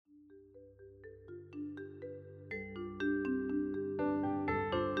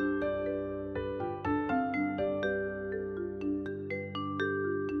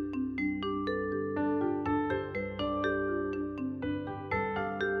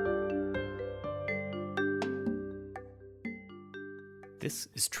This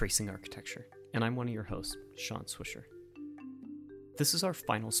is Tracing Architecture, and I'm one of your hosts, Sean Swisher. This is our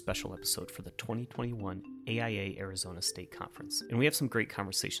final special episode for the 2021 AIA Arizona State Conference, and we have some great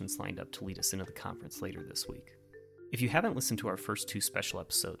conversations lined up to lead us into the conference later this week. If you haven't listened to our first two special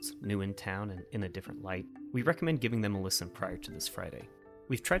episodes, New in Town and In a Different Light, we recommend giving them a listen prior to this Friday.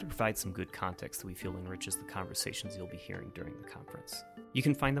 We've tried to provide some good context that we feel enriches the conversations you'll be hearing during the conference. You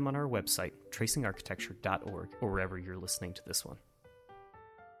can find them on our website, tracingarchitecture.org, or wherever you're listening to this one.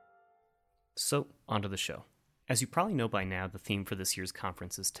 So, onto the show. As you probably know by now, the theme for this year's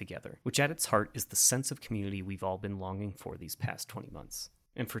conference is Together, which at its heart is the sense of community we've all been longing for these past 20 months.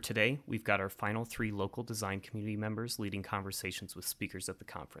 And for today, we've got our final 3 local design community members leading conversations with speakers at the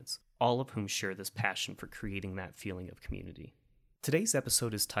conference, all of whom share this passion for creating that feeling of community. Today's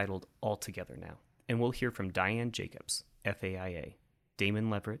episode is titled All Together Now, and we'll hear from Diane Jacobs, FAIA, Damon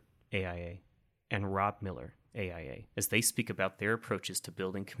Leverett, AIA, and Rob Miller, AIA, as they speak about their approaches to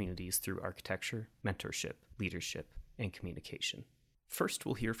building communities through architecture, mentorship, leadership, and communication. First,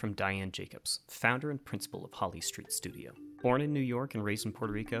 we'll hear from Diane Jacobs, founder and principal of Holly Street Studio. Born in New York and raised in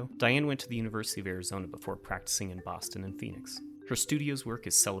Puerto Rico, Diane went to the University of Arizona before practicing in Boston and Phoenix. Her studio's work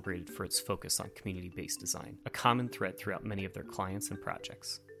is celebrated for its focus on community-based design, a common thread throughout many of their clients and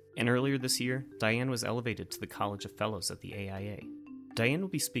projects. And earlier this year, Diane was elevated to the College of Fellows at the AIA. Diane will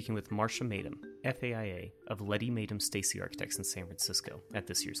be speaking with Marcia Madum, FAIA, of Letty Madum Stacy Architects in San Francisco at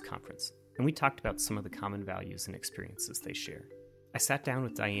this year's conference, and we talked about some of the common values and experiences they share. I sat down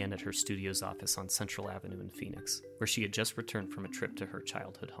with Diane at her studio's office on Central Avenue in Phoenix, where she had just returned from a trip to her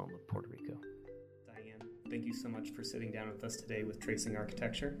childhood home of Puerto Rico. Diane, thank you so much for sitting down with us today with Tracing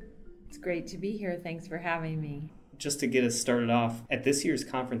Architecture. It's great to be here. Thanks for having me. Just to get us started off, at this year's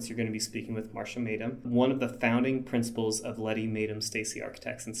conference, you're going to be speaking with Marcia Madum, one of the founding principals of Letty Madum Stacy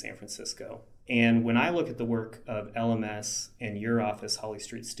Architects in San Francisco. And when I look at the work of LMS and your office, Holly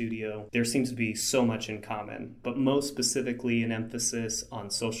Street Studio, there seems to be so much in common, but most specifically an emphasis on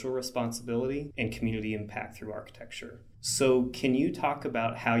social responsibility and community impact through architecture. So can you talk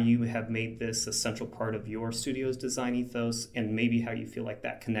about how you have made this a central part of your studio's design ethos and maybe how you feel like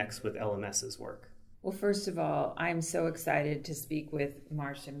that connects with LMS's work? Well, first of all, I'm so excited to speak with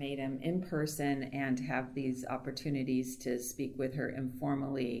Marcia Madum in person and have these opportunities to speak with her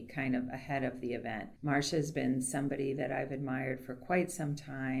informally kind of ahead of the event. Marcia's been somebody that I've admired for quite some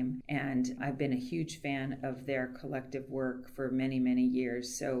time, and I've been a huge fan of their collective work for many, many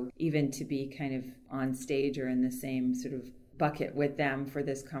years. So even to be kind of on stage or in the same sort of bucket with them for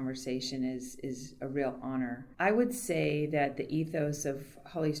this conversation is a real honor. I would say that the ethos of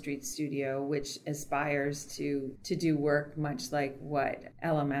Holly Street Studio, which aspires to do work much like what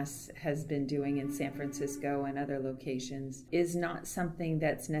LMS has been doing in San Francisco and other locations, is not something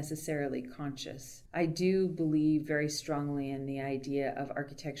that's necessarily conscious. I do believe very strongly in the idea of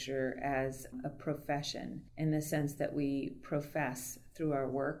architecture as a profession, in the sense that we profess through our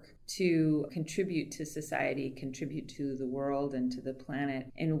work to contribute to society, contribute to the world and to the planet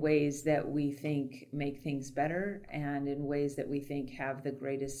in ways that we think make things better and in ways that we think have the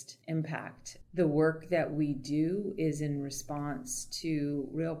greatest impact. The work that we do is in response to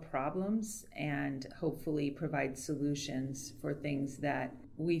real problems and hopefully provide solutions for things that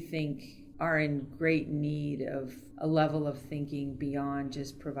we think are in great need of a level of thinking beyond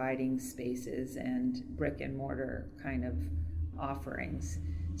just providing spaces and brick and mortar kind of offerings.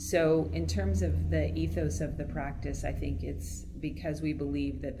 So in terms of the ethos of the practice, I think it's because we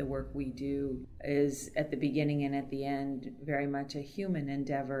believe that the work we do is at the beginning and at the end very much a human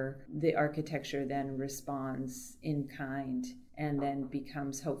endeavor. The architecture then responds in kind and then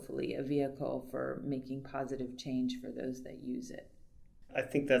becomes hopefully a vehicle for making positive change for those that use it. I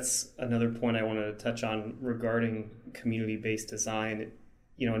think that's another point I want to touch on regarding community-based design.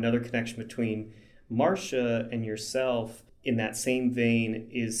 You know, another connection between Marcia and yourself in that same vein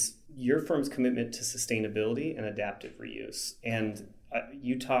is your firm's commitment to sustainability and adaptive reuse. And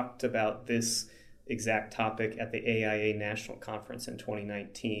you talked about this exact topic at the AIA National Conference in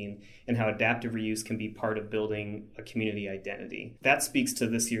 2019 and how adaptive reuse can be part of building a community identity. That speaks to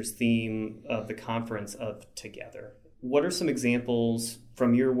this year's theme of the conference of Together. What are some examples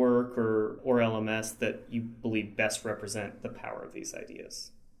from your work or LMS that you believe best represent the power of these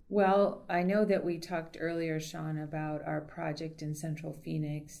ideas? Well, I know that we talked earlier, Sean, about our project in Central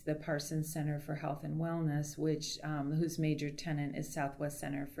Phoenix, the Parsons Center for Health and Wellness, which whose major tenant is Southwest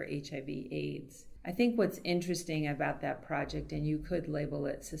Center for HIV/AIDS. I think what's interesting about that project, and you could label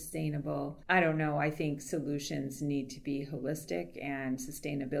it sustainable, I don't know, I think solutions need to be holistic, and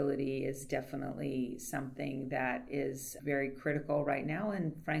sustainability is definitely something that is very critical right now,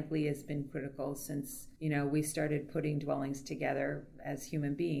 and frankly has been critical since, we started putting dwellings together as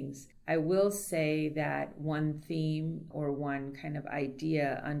human beings. I will say that one theme or one kind of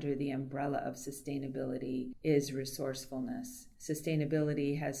idea under the umbrella of sustainability is resourcefulness.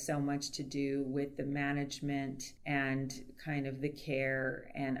 Sustainability has so much to do with the management and kind of the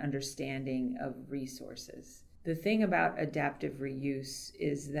care and understanding of resources. The thing about adaptive reuse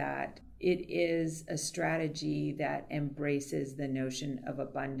is that it is a strategy that embraces the notion of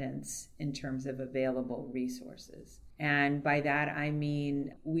abundance in terms of available resources. And by that, I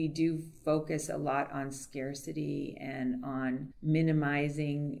mean, we do focus a lot on scarcity and on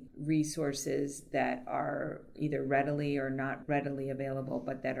minimizing resources that are either readily or not readily available,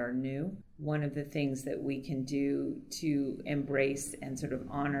 but that are new. One of the things that we can do to embrace and sort of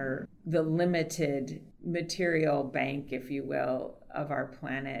honor the limited material bank, if you will, of our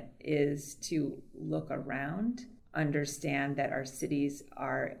planet is to look around, understand that our cities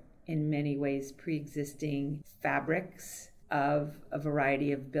are in many ways pre-existing fabrics of a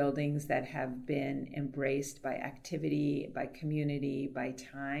variety of buildings that have been embraced by activity, by community, by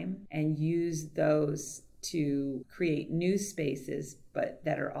time, and use those to create new spaces, but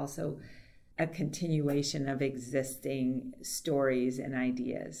that are also a continuation of existing stories and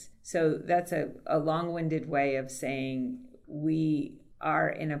ideas. So that's a long-winded way of saying we are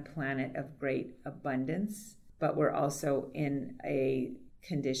in a planet of great abundance, but we're also in a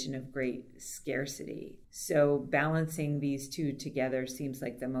condition of great scarcity. So balancing these two together seems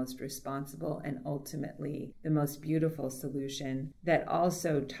like the most responsible and ultimately the most beautiful solution that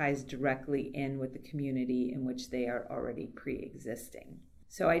also ties directly in with the community in which they are already pre-existing.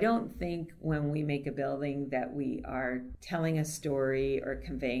 So I don't think when we make a building that we are telling a story or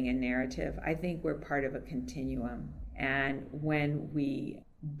conveying a narrative. I think we're part of a continuum. And when we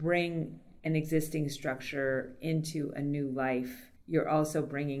bring an existing structure into a new life, you're also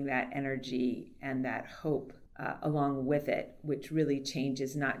bringing that energy and that hope along with it, which really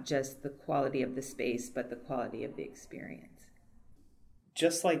changes not just the quality of the space, but the quality of the experience.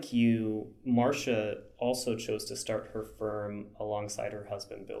 Just like you, Marcia also chose to start her firm alongside her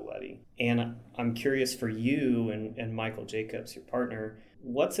husband, Bill Leddy. And I'm curious for you and Michael Jacobs, your partner,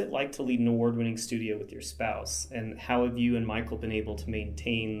 what's it like to lead an award-winning studio with your spouse? And how have you and Michael been able to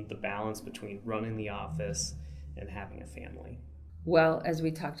maintain the balance between running the office and having a family? Well, as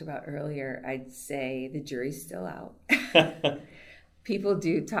we talked about earlier, I'd say the jury's still out. People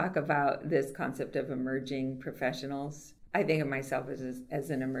do talk about this concept of emerging professionals. I think of myself as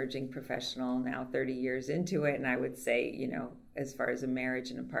an emerging professional now 30 years into it. And I would say, as far as a marriage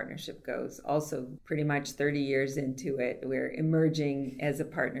and a partnership goes, also pretty much 30 years into it, we're emerging as a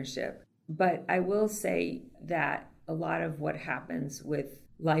partnership. But I will say that a lot of what happens with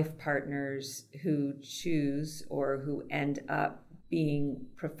life partners who choose or who end up being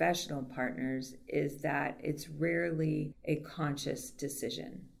professional partners is that it's rarely a conscious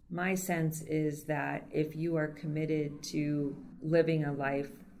decision. My sense is that if you are committed to living a life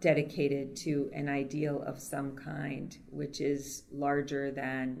dedicated to an ideal of some kind, which is larger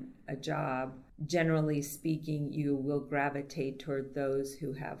than a job, generally speaking, you will gravitate toward those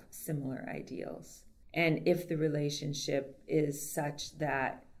who have similar ideals. And if the relationship is such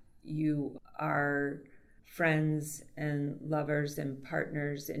that you are friends and lovers and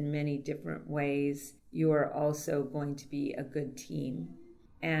partners in many different ways, you are also going to be a good team.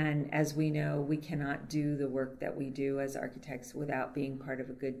 And as we know, we cannot do the work that we do as architects without being part of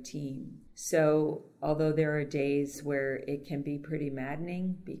a good team. So although there are days where it can be pretty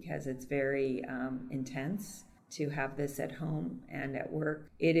maddening because it's very intense to have this at home and at work,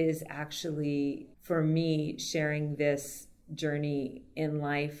 it is actually, for me, sharing this journey in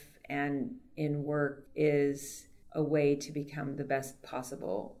life and in work is a way to become the best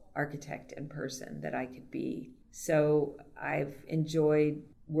possible architect and person that I could be. So I've enjoyed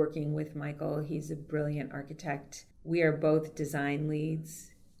working with Michael. He's a brilliant architect. We are both design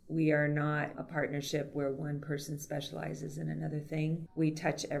leads. We are not a partnership where one person specializes in another thing. We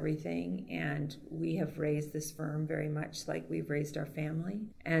touch everything, and we have raised this firm very much like we've raised our family.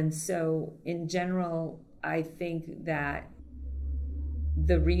 And so in general, I think that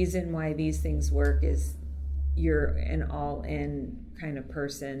the reason why these things work is you're an all-in kind of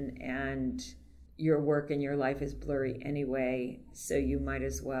person, and your work and your life is blurry anyway, so you might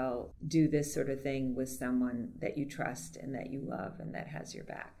as well do this sort of thing with someone that you trust and that you love and that has your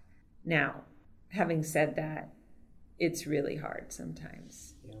back. Now, having said that, it's really hard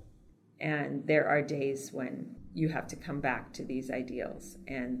sometimes. Yeah. And there are days when you have to come back to these ideals,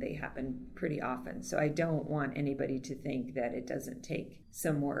 and they happen pretty often. So I don't want anybody to think that it doesn't take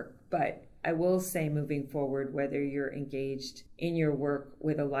some work. But I will say, moving forward, whether you're engaged in your work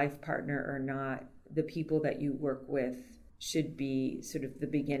with a life partner or not, the people that you work with should be sort of the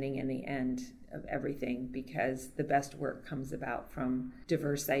beginning and the end of everything, because the best work comes about from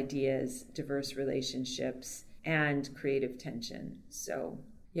diverse ideas, diverse relationships, and creative tension. So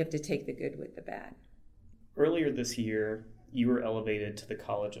you have to take the good with the bad. Earlier this year, you were elevated to the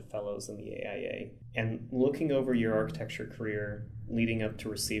College of Fellows in the AIA. And looking over your architecture career leading up to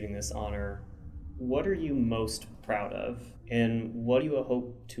receiving this honor, what are you most proud of? And what do you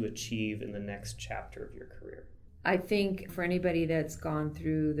hope to achieve in the next chapter of your career? I think for anybody that's gone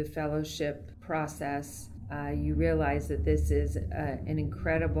through the fellowship process, you realize that this is an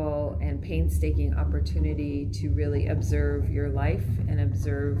incredible and painstaking opportunity to really observe your life and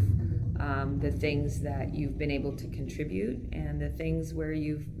observe the things that you've been able to contribute and the things where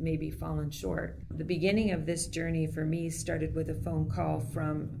you've maybe fallen short. The beginning of this journey for me started with a phone call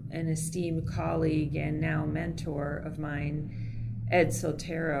from an esteemed colleague and now mentor of mine, Ed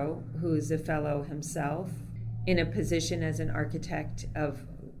Soltero, who is a fellow himself, in a position as an architect of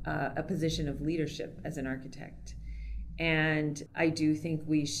a position of leadership as an architect. And I do think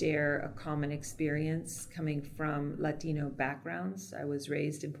we share a common experience coming from Latino backgrounds. I was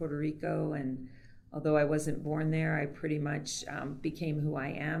raised in Puerto Rico, and although I wasn't born there, I pretty much became who I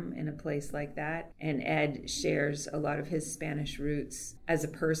am in a place like that. And Ed shares a lot of his Spanish roots as a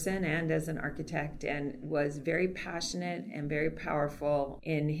person and as an architect, and was very passionate and very powerful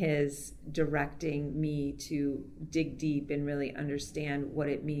in his directing me to dig deep and really understand what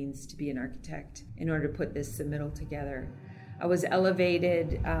it means to be an architect in order to put this submittal together. I was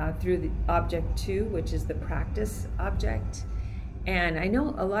elevated through the Object 2, which is the practice object. And I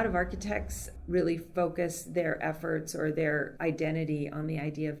know a lot of architects really focus their efforts or their identity on the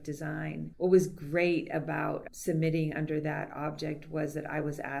idea of design. What was great about submitting under that object was that I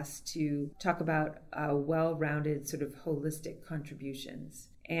was asked to talk about well-rounded sort of holistic contributions.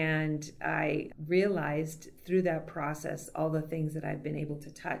 And I realized through that process all the things that I've been able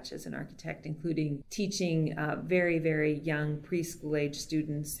to touch as an architect, including teaching very, very young preschool-age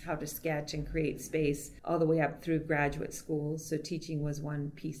students how to sketch and create space all the way up through graduate school. So teaching was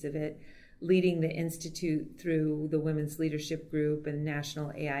one piece of it. Leading the Institute through the Women's Leadership Group and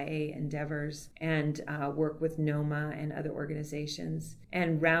national AIA endeavors, and work with NOMA and other organizations,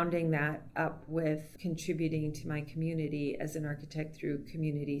 and rounding that up with contributing to my community as an architect through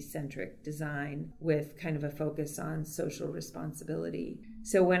community-centric design with kind of a focus on social responsibility.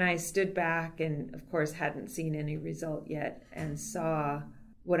 So when I stood back and, of course, hadn't seen any result yet and saw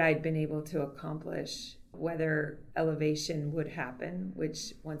what I'd been able to accomplish, whether elevation would happen,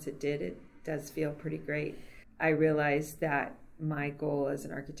 which once it did, it does feel pretty great. I realized that my goal as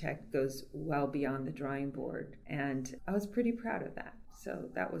an architect goes well beyond the drawing board, and I was pretty proud of that. So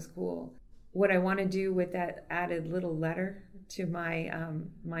that was cool. What I want to do with that added little letter to my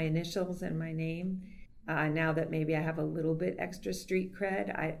my initials and my name, now that maybe I have a little bit extra street cred,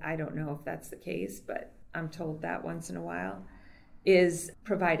 I don't know if that's the case, but I'm told that once in a while, is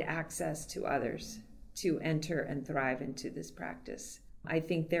provide access to others to enter and thrive into this practice. I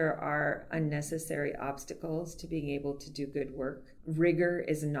think there are unnecessary obstacles to being able to do good work. Rigor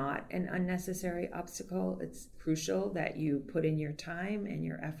is not an unnecessary obstacle. It's crucial that you put in your time and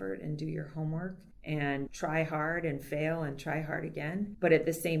your effort and do your homework and try hard and fail and try hard again. But at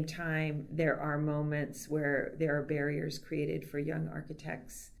the same time, there are moments where there are barriers created for young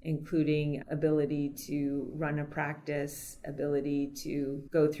architects, including ability to run a practice, ability to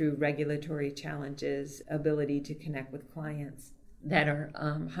go through regulatory challenges, ability to connect with clients that are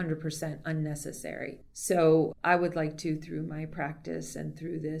 100% unnecessary. So I would like to, through my practice and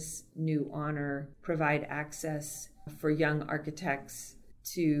through this new honor, provide access for young architects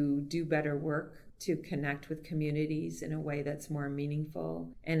to do better work, to connect with communities in a way that's more meaningful,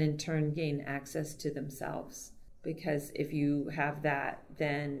 and in turn gain access to themselves. Because if you have that,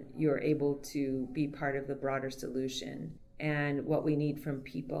 then you're able to be part of the broader solution. And what we need from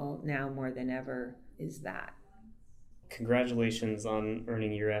people now more than ever is that. Congratulations on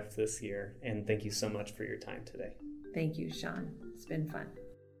earning your F this year, and thank you so much for your time today. Thank you, Sean. It's been fun.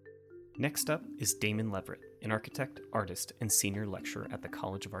 Next up is Damon Leverett, an architect, artist, and senior lecturer at the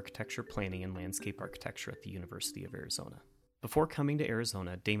College of Architecture, Planning, and Landscape Architecture at the University of Arizona. Before coming to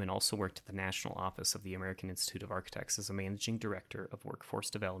Arizona, Damon also worked at the National Office of the American Institute of Architects as a managing director of workforce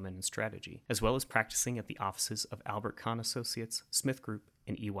development and strategy, as well as practicing at the offices of Albert Kahn Associates, Smith Group,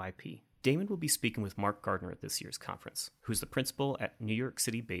 and EYP. Damon will be speaking with Mark Gardner at this year's conference, who's the principal at New York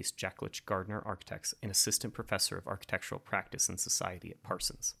City-based Jack Litch Gardner Architects and assistant professor of architectural practice and society at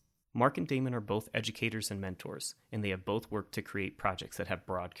Parsons. Mark and Damon are both educators and mentors, and they have both worked to create projects that have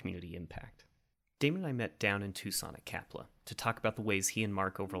broad community impact. Damon and I met down in Tucson at CAPLA to talk about the ways he and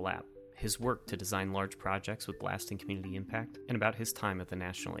Mark overlap, his work to design large projects with lasting community impact, and about his time at the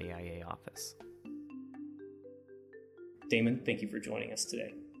National AIA office. Damon, thank you for joining us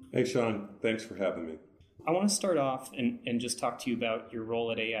today. Hey, Sean. Thanks for having me. I want to start off and just talk to you about your role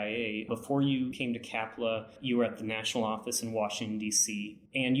at AIA. Before you came to CAPLA, you were at the national office in Washington, D.C.,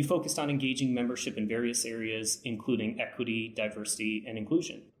 and you focused on engaging membership in various areas, including equity, diversity, and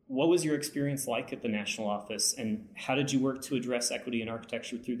inclusion. What was your experience like at the national office, and how did you work to address equity in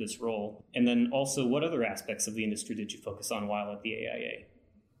architecture through this role? And then also, what other aspects of the industry did you focus on while at the AIA?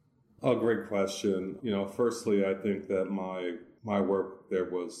 Oh, great question. Firstly, I think that my work there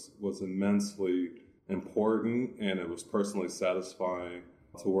was immensely important, and it was personally satisfying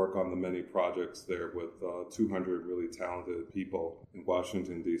to work on the many projects there with 200 really talented people in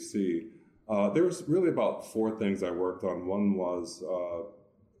Washington, D.C. There was really about four things I worked on. One was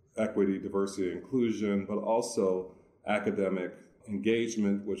equity, diversity, inclusion, but also academic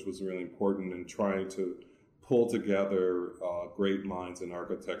engagement, which was really important in trying to pull together great minds in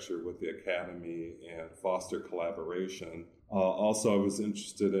architecture with the academy and foster collaboration. Also, I was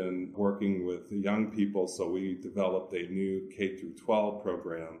interested in working with young people, so we developed a new K-12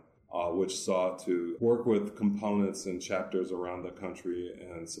 program, which sought to work with components and chapters around the country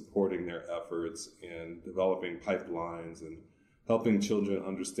and supporting their efforts in developing pipelines and helping children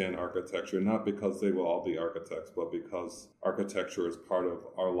understand architecture, not because they will all be architects, but because architecture is part of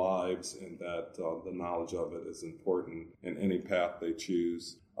our lives and that the knowledge of it is important in any path they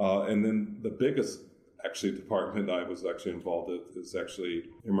choose. And then the biggest department I was involved with is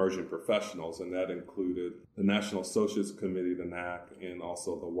emerging professionals, and that included the National Associates Committee, the NAC, and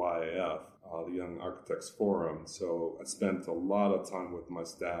also the YAF, the Young Architects Forum. So I spent a lot of time with my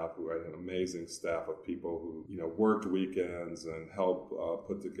staff, who had an amazing staff of people who, worked weekends and helped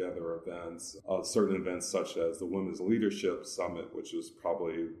put together events, certain events such as the Women's Leadership Summit, which is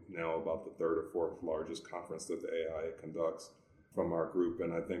probably now about the third or fourth largest conference that the AIA conducts from our group.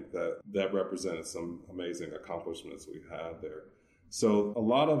 And I think that represented some amazing accomplishments we had there. So a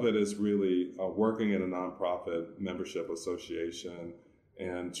lot of it is really working in a nonprofit membership association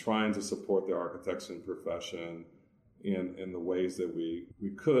and trying to support the architecture profession in the ways that we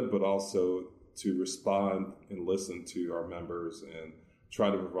could, but also to respond and listen to our members and try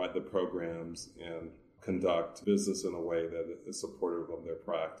to provide the programs and conduct business in a way that is supportive of their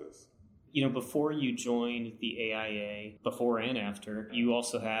practice. Before you joined the AIA, before and after, you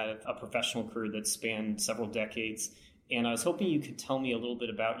also had a professional career that spanned several decades. And I was hoping you could tell me a little bit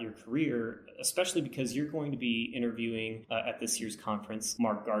about your career, especially because you're going to be interviewing at this year's conference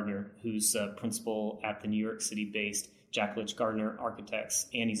Mark Gardner, who's principal at the New York City-based Jack Litch Gardner Architects,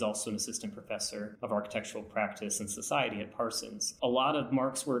 and he's also an assistant professor of architectural practice and society at Parsons. A lot of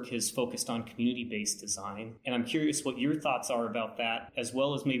Mark's work has focused on community-based design, and I'm curious what your thoughts are about that, as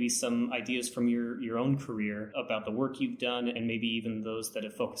well as maybe some ideas from your own career about the work you've done, and maybe even those that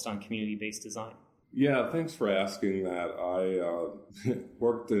have focused on community-based design. Yeah, thanks for asking that. I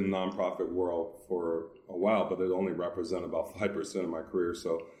worked in the nonprofit world for a while, but it only represented about 5% of my career.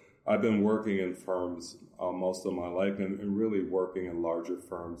 So I've been working in firms most of my life and really working in larger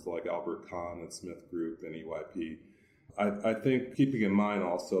firms like Albert Kahn and Smith Group and EYP. I think keeping in mind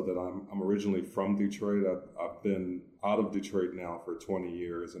also that I'm originally from Detroit. I've been out of Detroit now for 20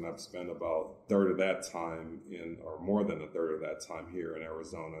 years, and I've spent about a third of that time or more than a third of that time here in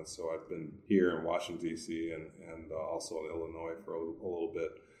Arizona. So I've been here in Washington, D.C. and also in Illinois for a little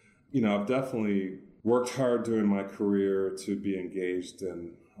bit. I've definitely worked hard during my career to be engaged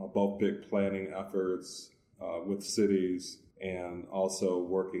in both big planning efforts with cities and also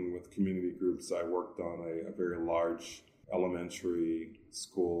working with community groups. I worked on a very large elementary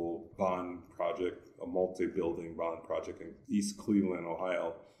school bond project, a multi-building bond project in East Cleveland,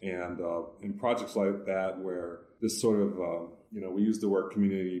 Ohio. And in projects like that where this sort of, we use the word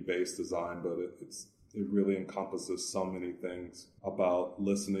community-based design, but it really encompasses so many things about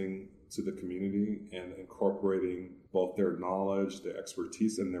listening to the community and incorporating both their knowledge, their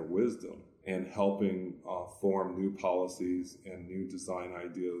expertise, and their wisdom, and helping form new policies and new design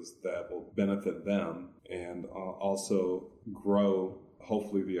ideas that will benefit them and also grow,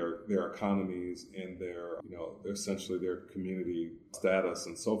 hopefully, their economies and essentially their community status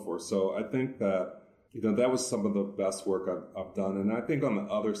and so forth. So I think that that was some of the best work I've done. And I think on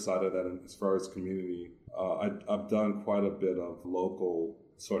the other side of that, as far as community, I've done quite a bit of local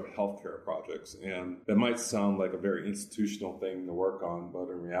sort of healthcare projects. And that might sound like a very institutional thing to work on, but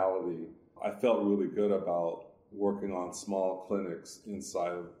in reality, I felt really good about working on small clinics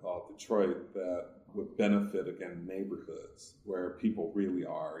inside of Detroit that would benefit, again, neighborhoods where people really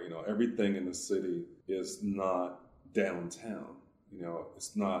are. Everything in the city is not downtown.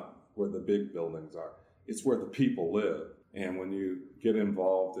 It's not where the big buildings are. It's where the people live. And when you get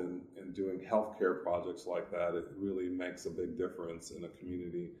involved in doing healthcare projects like that, it really makes a big difference in a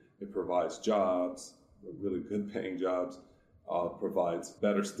community. It provides jobs, really good paying jobs, provides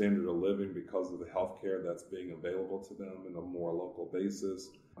better standard of living because of the healthcare that's being available to them in a more local basis.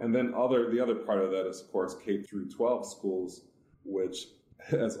 And then the other part of that is, of course, K through 12 schools, which,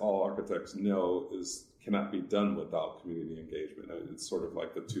 as all architects know, cannot be done without community engagement. It's sort of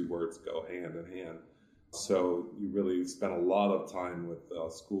like the two words go hand in hand. So you really spend a lot of time with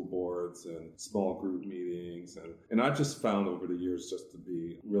school boards and small group meetings. And I just found over the years just to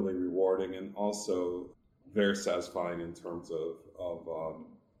be really rewarding and also very satisfying in terms of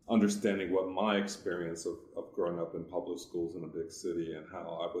understanding what my experience of growing up in public schools in a big city and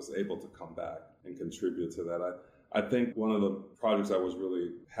how I was able to come back and contribute to that. I think one of the projects I was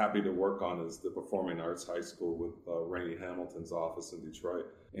really happy to work on is the Performing Arts High School with Rainey Hamilton's office in Detroit.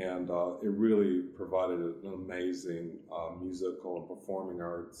 And it really provided an amazing musical and performing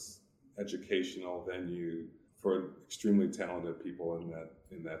arts educational venue for extremely talented people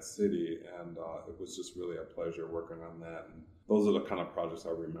in that city. And it was just really a pleasure working on that. And those are the kind of projects I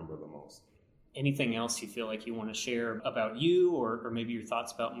remember the most. Anything else you feel like you want to share about you or maybe your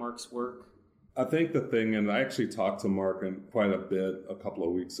thoughts about Mark's work? I think the thing, and I actually talked to Mark quite a bit a couple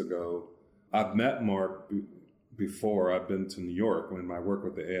of weeks ago. I've met Mark before. I've been to New York. When I worked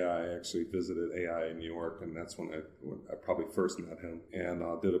with the AI, I actually visited AI in New York, and that's when I probably first met him and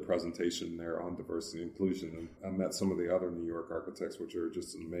did a presentation there on diversity and inclusion. And I met some of the other New York architects, which are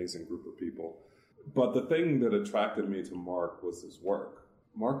just an amazing group of people. But the thing that attracted me to Mark was his work.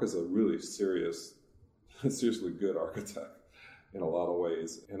 Mark is a really seriously good architect in a lot of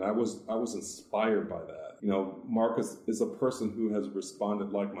ways. And I was inspired by that. Mark is a person who has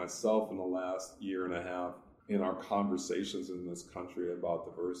responded like myself in the last year and a half in our conversations in this country about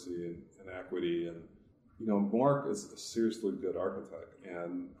diversity and equity. And, Mark is a seriously good architect.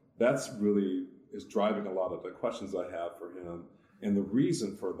 And that's really is driving a lot of the questions I have for him. And the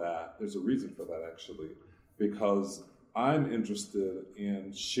reason for that, there's a reason for that actually, because I'm interested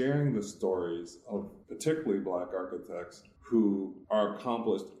in sharing the stories of particularly Black architects who are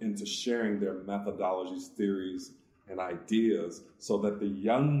accomplished into sharing their methodologies, theories, and ideas so that the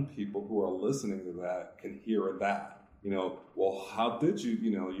young people who are listening to that can hear that. Well, how did you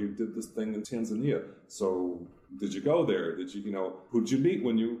did this thing in Tanzania. So did you go there? Did you, who'd you meet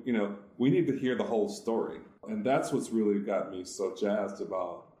when we need to hear the whole story. And that's what's really got me so jazzed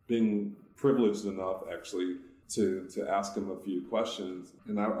about being privileged enough actually to ask him a few questions.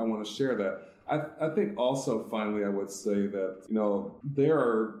 And I want to share that. I think also, finally, I would say that, there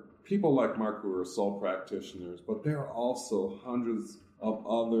are people like Mark who are sole practitioners, but there are also hundreds of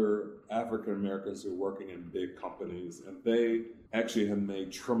other African Americans who are working in big companies, and they actually have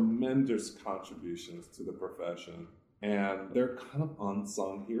made tremendous contributions to the profession, and they're kind of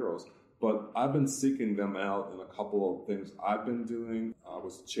unsung heroes. But I've been seeking them out in a couple of things I've been doing. I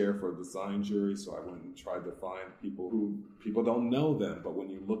was chair for a design jury, so I went and tried to find people don't know them, but when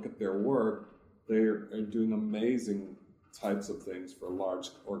you look at their work, they're doing amazing types of things for large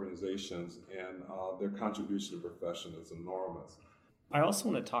organizations, and their contribution to the profession is enormous. I also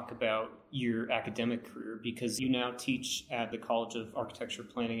want to talk about your academic career because you now teach at the College of Architecture,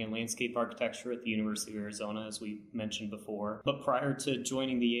 Planning, and Landscape Architecture at the University of Arizona, as we mentioned before. But prior to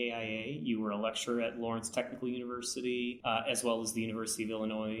joining the AIA, you were a lecturer at Lawrence Technical University, as well as the University of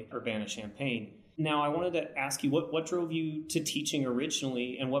Illinois, Urbana-Champaign. Now, I wanted to ask you, what drove you to teaching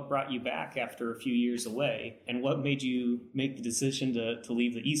originally, and what brought you back after a few years away, and what made you make the decision to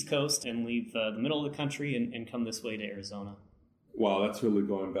leave the East Coast and leave the middle of the country and come this way to Arizona? Wow, that's really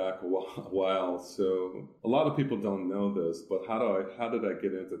going back a while. So a lot of people don't know this, but how did I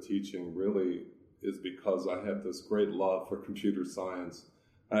get into teaching really is because I had this great love for computer science.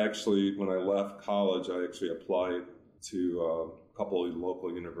 When I left college, I actually applied to a couple of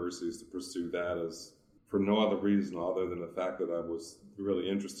local universities to pursue that as for no other reason other than the fact that I was really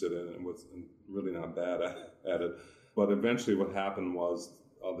interested in it and was really not bad at it. But eventually what happened was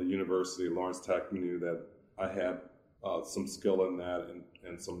the university, Lawrence Tech, knew that I had some skill in that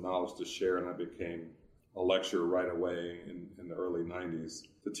and some knowledge to share, and I became a lecturer right away in the early 90s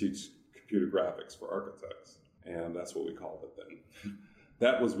to teach computer graphics for architects, and that's what we called it then.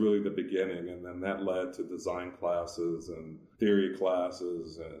 that was really the beginning. And then that led to design classes and theory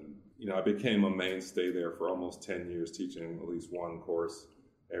classes. And, I became a mainstay there for almost 10 years, teaching at least one course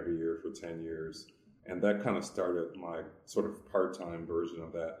every year for 10 years. And that kind of started my sort of part-time version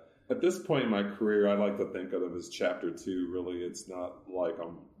of that. At this point in my career, I like to think of it as chapter 2, really. It's not like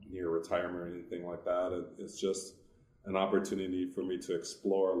I'm near retirement or anything like that. It's just an opportunity for me to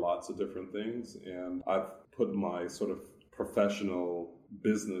explore lots of different things. And I've put my sort of professional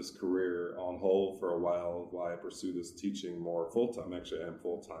business career on hold for a while I pursue this teaching more full-time. Actually, I am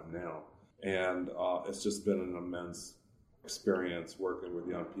full-time now. And it's just been an immense experience working with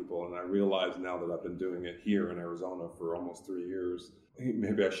young people. And I realize now that I've been doing it here in Arizona for almost 3 years,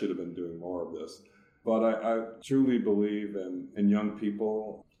 maybe I should have been doing more of this. But I truly believe in young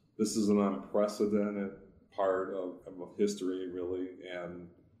people. This is an unprecedented part of history, really. And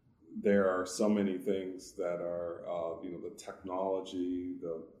there are so many things that are, the technology,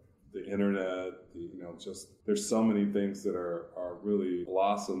 the internet, there's so many things that are really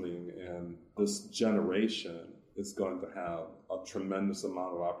blossoming. And this generation is going to have a tremendous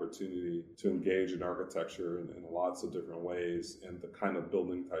amount of opportunity to engage in architecture in lots of different ways. And the kind of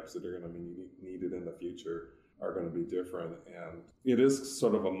building types that are going to be needed in the future are going to be different. And it is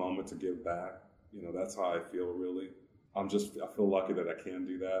sort of a moment to give back. That's how I feel, really. I feel lucky that I can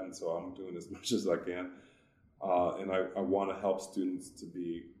do that. And so I'm doing as much as I can. And I want to help students to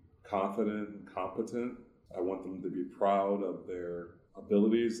be confident and competent. I want them to be proud of their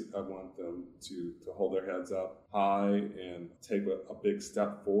abilities. I want them to hold their heads up high and take a big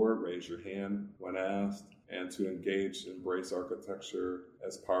step forward, raise your hand when asked, and to engage, embrace architecture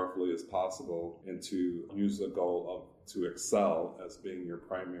as powerfully as possible, and to use the goal to excel as being your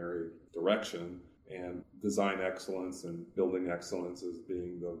primary direction, and design excellence and building excellence as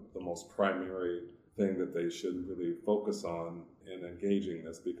being the most primary thing that they should really focus on in engaging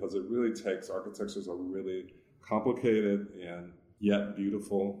this, because it really takes, architecture is a really complicated and yet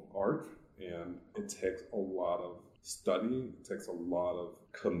beautiful art, and it takes a lot of study, it takes a lot of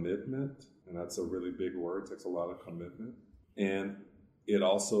commitment, and that's a really big word, it takes a lot of commitment. And it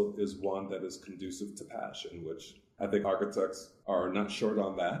also is one that is conducive to passion, which I think architects are not short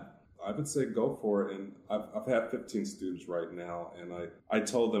on that. I would say go for it. And I've had 15 students right now, and I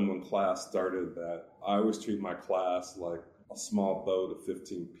told them when class started that I always treat my class like a small boat of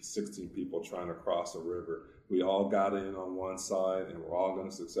 15, 16 people trying to cross a river. We all got in on one side, and we're all going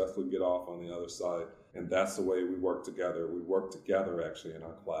to successfully get off on the other side. And that's the way we work together. We work together, actually, in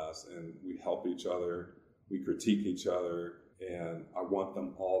our class, and we help each other. We critique each other, and I want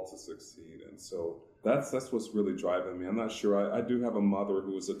them all to succeed. And so that's what's really driving me. I'm not sure. I do have a mother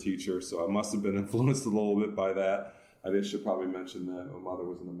who was a teacher, so I must have been influenced a little bit by that. I should probably mention that my mother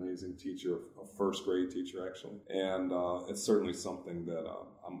was an amazing teacher, a first grade teacher, actually. And it's certainly something that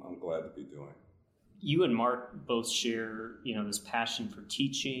I'm glad to be doing. You and Mark both share, this passion for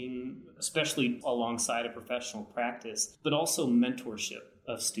teaching, especially alongside a professional practice, but also mentorship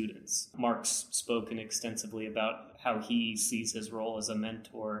of students. Mark's spoken extensively about how he sees his role as a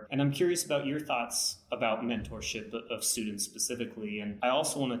mentor. And I'm curious about your thoughts about mentorship of students specifically. And I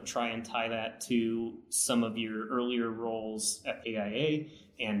also want to try and tie that to some of your earlier roles at AIA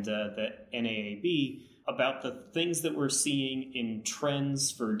and the NAAB, about the things that we're seeing in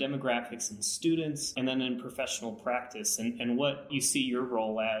trends for demographics and students, and then in professional practice, and what you see your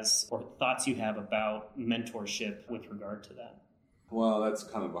role as, or thoughts you have about mentorship with regard to that. Well, that's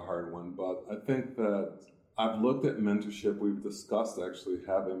kind of a hard one, but I think that I've looked at mentorship. We've discussed actually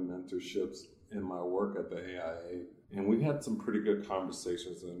having mentorships in my work at the AIA, and we had some pretty good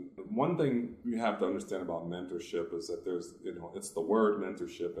conversations. And one thing you have to understand about mentorship is that there's, it's the word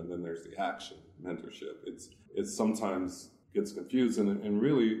mentorship, and then there's the action mentorship. It sometimes gets confused, and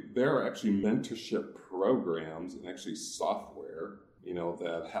really there are actually mentorship programs and actually software,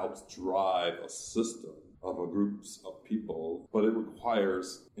 that helps drive a system of a groups of people, but it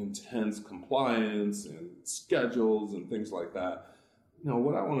requires intense compliance and schedules and things like that.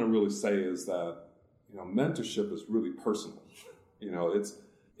 What I want to really say is that, mentorship is really personal.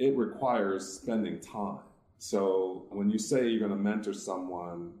 It requires spending time. So when you say you're going to mentor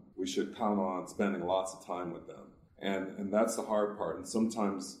someone, we should count on spending lots of time with them. And that's the hard part. And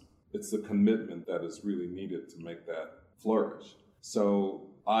sometimes it's the commitment that is really needed to make that flourish. So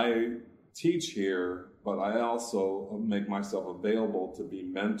I teach here, but I also make myself available to be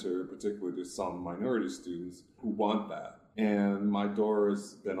mentored, particularly to some minority students who want that. And my door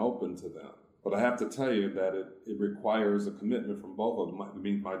has been open to them. But I have to tell you that it requires a commitment from both of them. I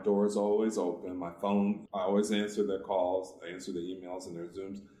mean, my door is always open. My phone, I always answer their calls. I answer the emails and their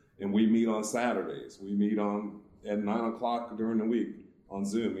Zooms. And we meet on Saturdays. We meet at 9 o'clock during the week on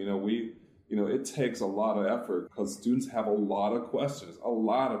Zoom. It takes a lot of effort because students have a lot of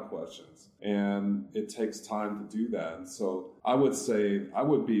questions, and it takes time to do that. And so I would say I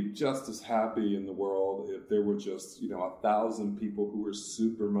would be just as happy in the world if there were just, 1,000 people who were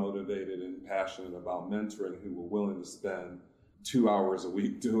super motivated and passionate about mentoring, who were willing to spend 2 hours a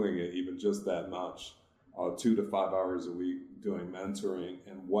week doing it, even just that much, 2 to 5 hours a week doing mentoring,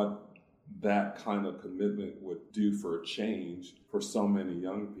 and what that kind of commitment would do for a change for so many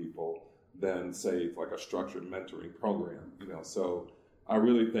young people than, say, like a structured mentoring program. So I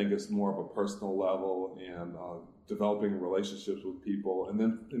really think it's more of a personal level and developing relationships with people. And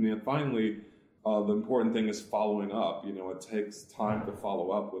then finally, the important thing is following up. It takes time to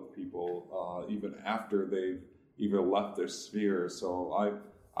follow up with people even after they've either left their sphere. So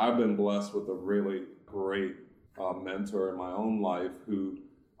I've been blessed with a really great mentor in my own life who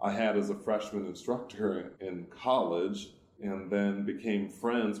I had as a freshman instructor in college, and then became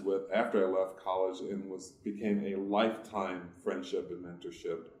friends with after I left college, and became a lifetime friendship and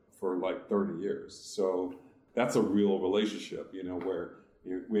mentorship for like 30 years. So that's a real relationship, where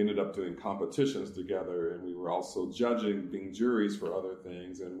we ended up doing competitions together, and we were also being juries for other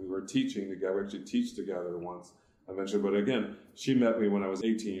things, and we were teaching together. We actually teach together once eventually. But again, she met me when I was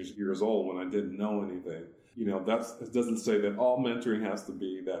 18 years old, when I didn't know anything. It doesn't say that all mentoring has to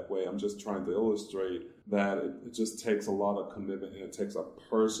be that way. I'm just trying to illustrate that it just takes a lot of commitment, and it takes a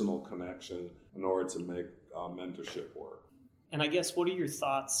personal connection in order to make mentorship work. And I guess, what are your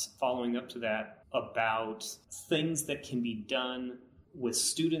thoughts following up to that about things that can be done with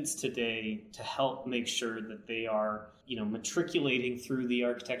students today to help make sure that they are, matriculating through the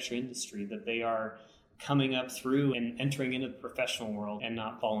architecture industry, that they are coming up through and entering into the professional world and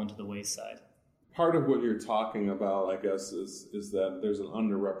not fall into the wayside? Part of what you're talking about, I guess, is that there's an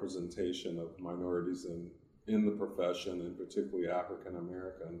underrepresentation of minorities in the profession, and particularly African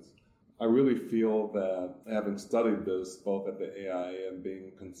Americans. I really feel that, having studied this both at the AIA and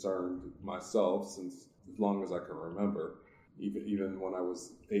being concerned myself since as long as I can remember, even when I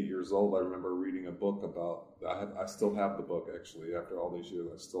was 8 years old, I remember reading a book about, I still have the book actually, after all these years,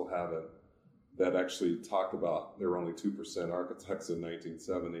 I still have it, that actually talked about there were only 2% architects in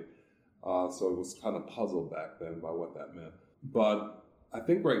 1970. So I was kind of puzzled back then by what that meant. But I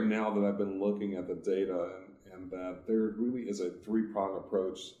think right now that I've been looking at the data and that there really is a three-pronged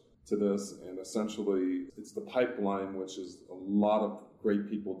approach to this. And essentially, it's the pipeline, which is a lot of great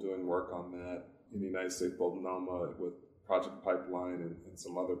people doing work on that in the United States, both NOMA with Project Pipeline and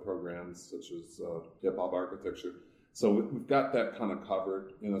some other programs such as Hip Hop Architecture. So we've got that kind of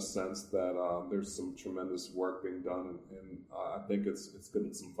covered in a sense that there's some tremendous work being done, and I think it's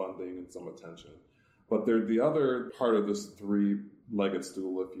getting some funding and some attention. But the other part of this three-legged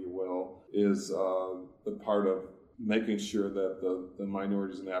stool, if you will, is the part of making sure that the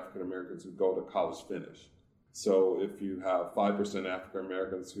minorities and African Americans who go to college finish. So if you have 5% African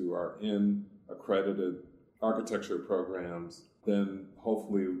Americans who are in accredited architecture programs, then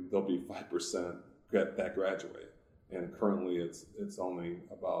hopefully there'll be 5% that graduate. And currently it's only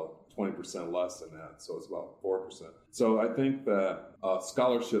about 20% less than that, so it's about 4%. So I think that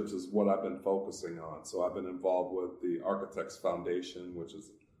scholarships is what I've been focusing on. So I've been involved with the Architects Foundation, which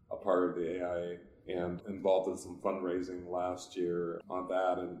is a part of the AIA, and involved in some fundraising last year on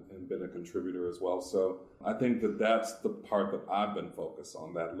that, and been a contributor as well. So I think that that's the part that I've been focused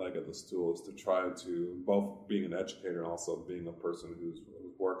on, that leg of the stool, is to try to, both being an educator and also being a person who's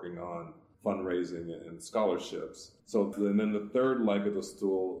working on fundraising and scholarships. So and then the third leg of the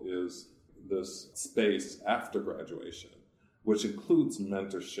stool is this space after graduation, which includes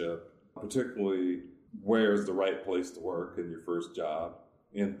mentorship, particularly where's the right place to work in your first job,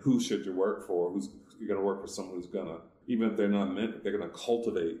 and who should you work for? You're going to work for someone who's going to, even if they're not meant, they're going to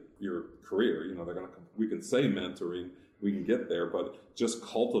cultivate your career. We can say mentoring, we can get there, but just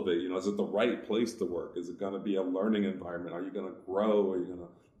cultivate, is it the right place to work? Is it going to be a learning environment? Are you going to grow? Are you going to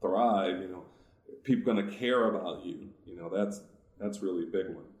thrive? People going to care about you? That's really a big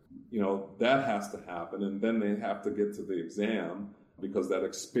one. That has to happen, and then they have to get to the exam, because that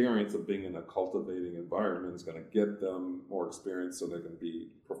experience of being in a cultivating environment is going to get them more experience, so they can be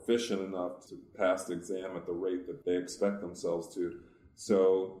proficient enough to pass the exam at the rate that they expect themselves to.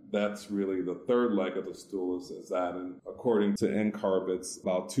 So that's really the third leg of the stool is that. And according to NCARB, it's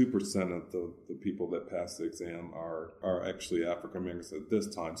about 2% of the people that pass the exam are actually African Americans at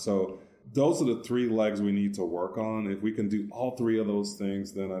this time. So those are the three legs we need to work on. If we can do all three of those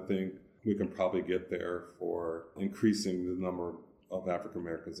things, then I think we can probably get there for increasing the number of African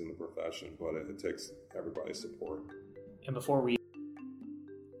Americans in the profession. But it takes everybody's support. And before we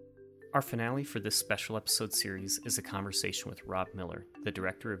Our finale for this special episode series is a conversation with Rob Miller, the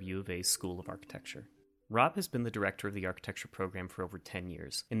director of U of A's School of Architecture. Rob has been the director of the architecture program for over 10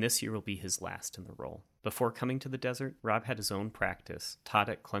 years, and this year will be his last in the role. Before coming to the desert, Rob had his own practice, taught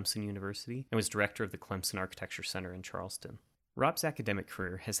at Clemson University, and was director of the Clemson Architecture Center in Charleston. Rob's academic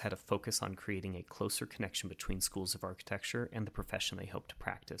career has had a focus on creating a closer connection between schools of architecture and the profession they hope to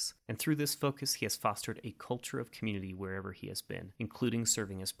practice. And through this focus, he has fostered a culture of community wherever he has been, including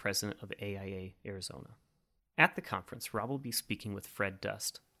serving as president of AIA Arizona. At the conference, Rob will be speaking with Fred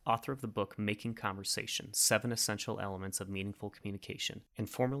Dust, author of the book Making Conversation: 7 Essential Elements of Meaningful Communication, and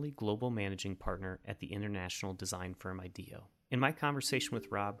formerly global managing partner at the international design firm IDEO. In my conversation with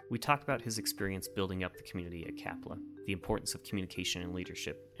Rob, we talked about his experience building up the community at CAPLA, the importance of communication and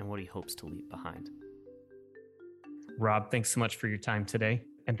leadership, and what he hopes to leave behind. Rob, thanks so much for your time today,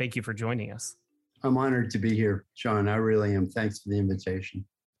 and thank you for joining us. I'm honored to be here, Sean. I really am. Thanks for the invitation.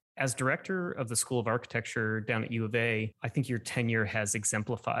 As director of the School of Architecture down at U of A, I think your tenure has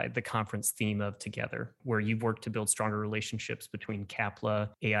exemplified the conference theme of Together, where you've worked to build stronger relationships between CAPLA,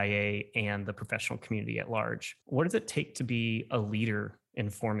 AIA, and the professional community at large. What does it take to be a leader in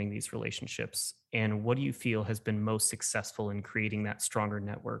forming these relationships? And what do you feel has been most successful in creating that stronger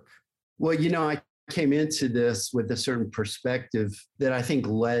network? Well, I came into this with a certain perspective that I think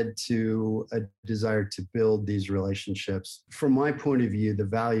led to a desire to build these relationships. From my point of view, the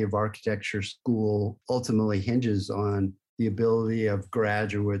value of architecture school ultimately hinges on the ability of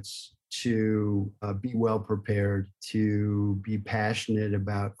graduates to be well prepared, to be passionate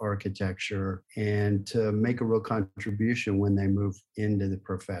about architecture, and to make a real contribution when they move into the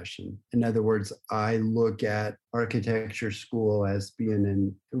profession. In other words, I look at architecture school as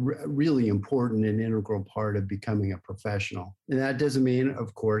being a really important and integral part of becoming a professional. And that doesn't mean,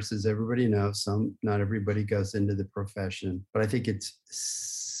 of course, as everybody knows, not everybody goes into the profession, but I think it's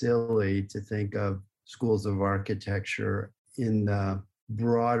silly to think of schools of architecture in the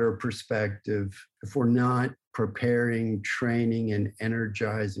broader perspective. If we're not preparing, training, and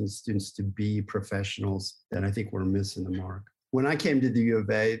energizing students to be professionals, then I think we're missing the mark. When I came to the U of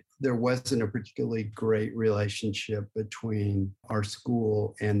A, there wasn't a particularly great relationship between our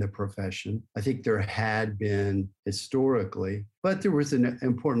school and the profession. I think there had been historically, but there was an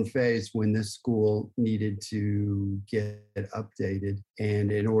important phase when this school needed to get updated.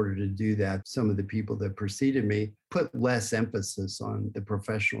 And in order to do that, some of the people that preceded me put less emphasis on the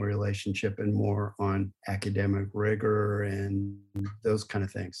professional relationship and more on academic rigor and those kind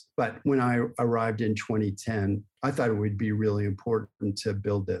of things. But when I arrived in 2010, I thought it would be really important to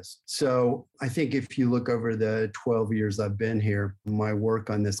build this. So I think if you look over the 12 years I've been here, my work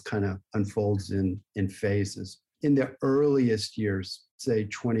on this kind of unfolds in phases. In the earliest years, say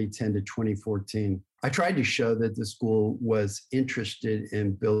 2010 to 2014, I tried to show that the school was interested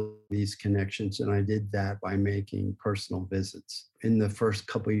in building these connections, and I did that by making personal visits. In the first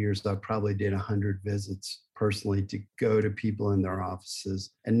couple of years, I probably did 100 visits personally to go to people in their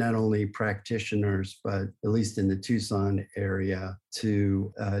offices, and not only practitioners, but at least in the Tucson area,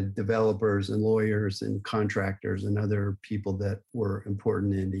 to developers and lawyers and contractors and other people that were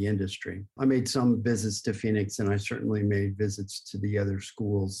important in the industry. I made some visits to Phoenix, and I certainly made visits to the other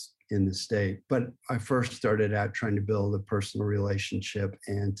schools in the state. But I first started out trying to build a personal relationship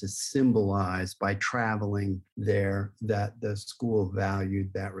and to symbolize by traveling there that the school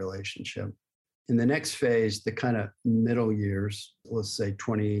valued that relationship. In the next phase, the kind of middle years, let's say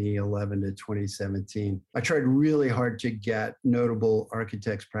 2011 to 2017, I tried really hard to get notable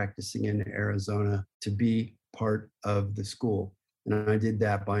architects practicing in Arizona to be part of the school. And I did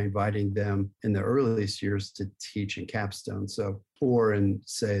that by inviting them in the earliest years to teach in Capstone. Or in,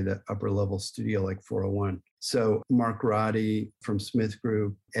 say, the upper level studio like 401. So Mark Roddy from Smith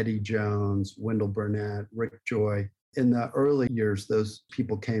Group, Eddie Jones, Wendell Burnett, Rick Joy. In the early years, those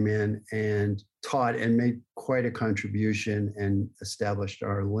people came in and taught and made quite a contribution and established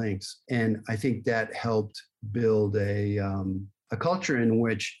our links. And I think that helped build a culture in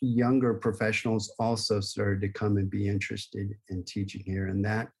which younger professionals also started to come and be interested in teaching here. And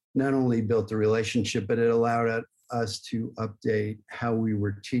that not only built the relationship, but it allowed us to update how we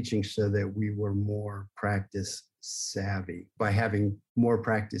were teaching so that we were more practice savvy. By having more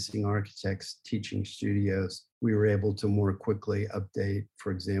practicing architects teaching studios, we were able to more quickly update,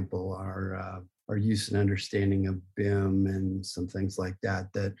 for example, our use and understanding of BIM and some things like that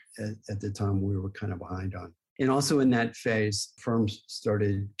at the time we were kind of behind on. And also in that phase, firms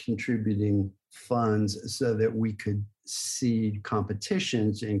started contributing funds so that we could seed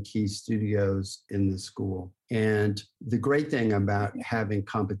competitions in key studios in the school. And the great thing about having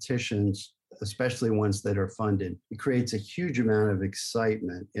competitions especially ones that are funded. It creates a huge amount of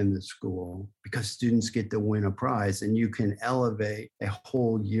excitement in the school because students get to win a prize, and you can elevate a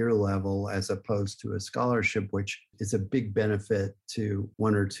whole year level as opposed to a scholarship, which is a big benefit to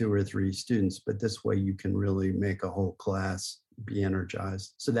one or two or three students. But this way you can really make a whole class be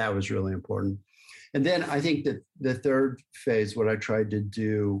energized. So that was really important. And then I think that the third phase, what I tried to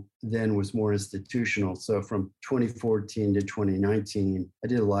do then was more institutional. So from 2014 to 2019, I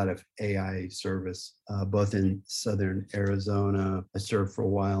did a lot of AI service, both in Southern Arizona. I served for a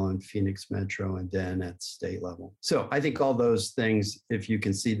while in Phoenix Metro and then at state level. So I think all those things, if you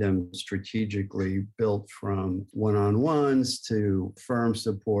can see them strategically, built from one-on-ones to firm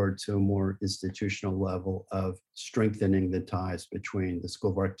support to a more institutional level of strengthening the ties between the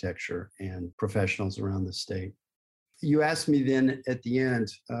School of Architecture and professionals around the state. You asked me then at the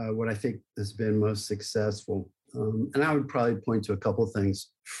end what I think has been most successful. And I would probably point to a couple of things.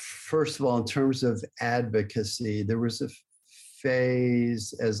 First of all, in terms of advocacy, there was a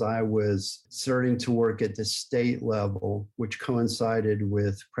phase as I was starting to work at the state level, which coincided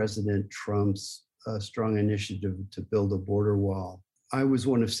with President Trump's strong initiative to build a border wall. I was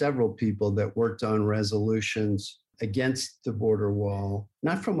one of several people that worked on resolutions against the border wall,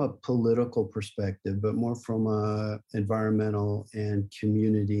 not from a political perspective, but more from a environmental and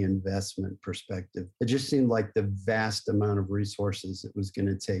community investment perspective. It just seemed like the vast amount of resources it was going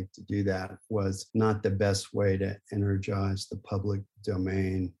to take to do that was not the best way to energize the public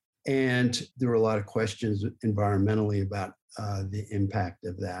domain. And there were a lot of questions environmentally about the impact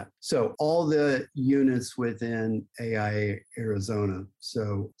of that. So all the units within AIA Arizona,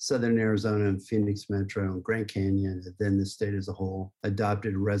 so Southern Arizona and Phoenix Metro and Grand Canyon, and then the state as a whole,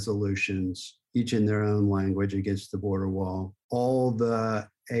 adopted resolutions, each in their own language, against the border wall. All the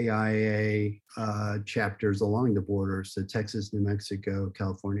AIA chapters along the border, so Texas, New Mexico,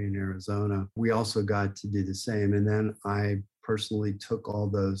 California, and Arizona, we also got to do the same. And then I personally took all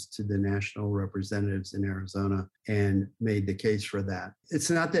those to the national representatives in Arizona and made the case for that. It's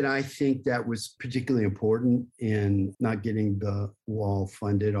not that I think that was particularly important in not getting the wall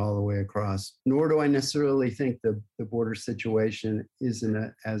funded all the way across, nor do I necessarily think the border situation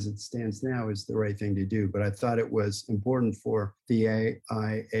isn't, as it stands now, is the right thing to do. But I thought it was important for the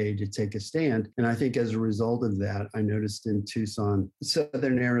AIA to take a stand. And I think as a result of that, I noticed in Tucson,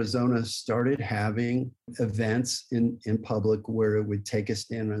 Southern Arizona started having events in public where it would take a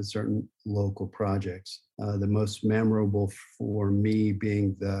stand on certain local projects. The most memorable for me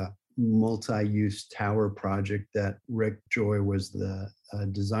being the multi-use tower project that Rick Joy was the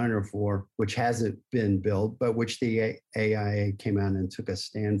designer for, which hasn't been built, but which the AIA came out and took a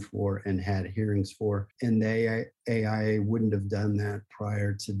stand for and had hearings for. And the AIA wouldn't have done that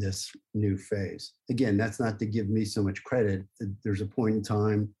prior to this new phase. Again, that's not to give me so much credit. There's a point in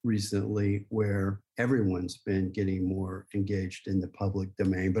time recently where everyone's been getting more engaged in the public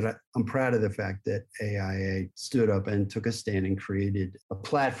domain, but I'm proud of the fact that AIA stood up and took a stand and created a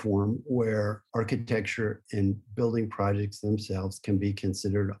platform where architecture and building projects themselves can be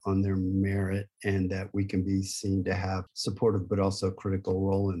considered on their merit, and that we can be seen to have supportive but also critical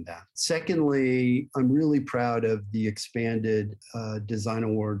role in that. Secondly, I'm really proud of the expanded design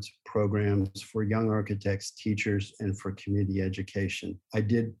awards programs for young architects, teachers, and for community education. I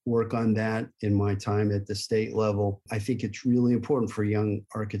did work on that in my time at the state level. I think it's really important for young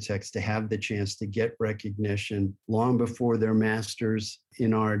architects to have the chance to get recognition long before their masters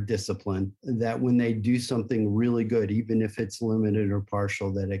in our discipline, that when they do something really good, even if it's limited or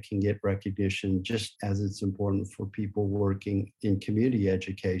partial, that it can get recognition, just as it's important for people working in community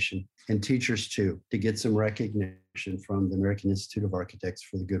education and teachers too, to get some recognition from the American Institute of Architects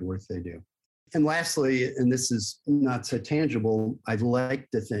for the good work they do. And lastly, and this is not so tangible, I'd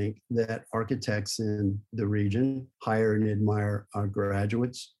like to think that architects in the region hire and admire our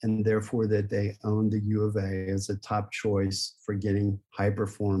graduates, and therefore that they own the U of A as a top choice for getting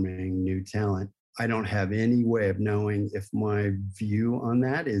high-performing new talent. I don't have any way of knowing if my view on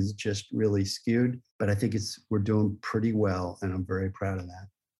that is just really skewed, but I think we're doing pretty well, and I'm very proud of that.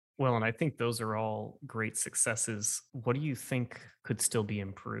 Well, and I think those are all great successes. What do you think could still be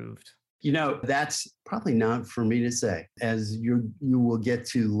improved? You know, that's probably not for me to say. As you will get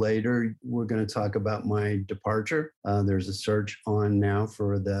to later, we're going to talk about my departure. There's a search on now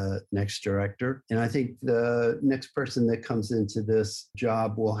for the next director. And I think the next person that comes into this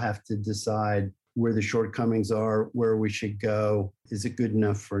job will have to decide where the shortcomings are, where we should go. Is it good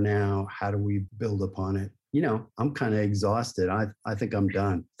enough for now? How do we build upon it? You know, I'm kind of exhausted. I think I'm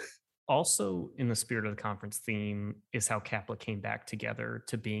done. Also, in the spirit of the conference theme, is how CAPLA came back together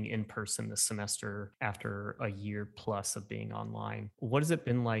to being in person this semester after a year plus of being online. What has it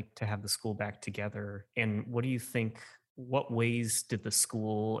been like to have the school back together? And what do you think? What ways did the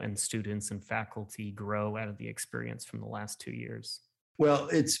school and students and faculty grow out of the experience from the last 2 years? Well,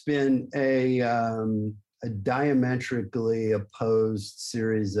 it's been a diametrically opposed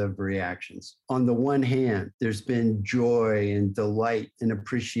series of reactions. On the one hand, there's been joy and delight and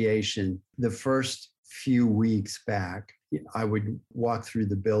appreciation. The first few weeks back, I would walk through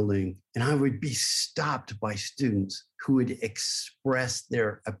the building and I would be stopped by students who would express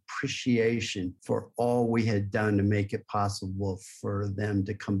their appreciation for all we had done to make it possible for them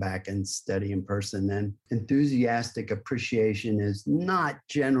to come back and study in person. And enthusiastic appreciation is not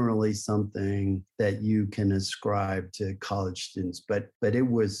generally something that you can ascribe to college students, but it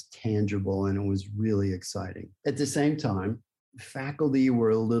was tangible and it was really exciting. At the same time, faculty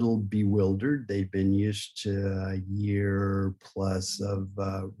were a little bewildered. They'd been used to a year plus of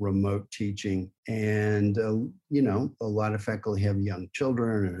remote teaching. And, a lot of faculty have young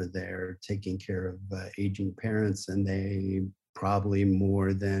children or they're taking care of aging parents, and they probably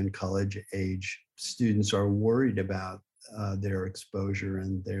more than college age students are worried about their exposure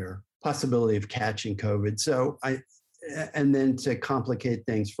and their possibility of catching COVID. And then to complicate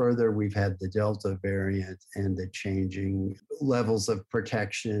things further, we've had the Delta variant and the changing levels of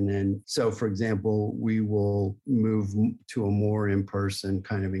protection. And so, for example, we will move to a more in-person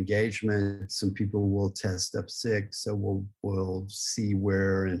kind of engagement. Some people will test up sick, so we'll see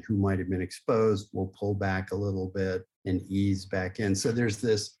where and who might have been exposed. We'll pull back a little bit and ease back in. So there's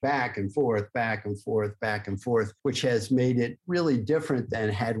this back and forth, back and forth, back and forth, which has made it really different than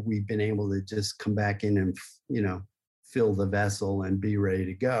had we been able to just come back in and, fill the vessel and be ready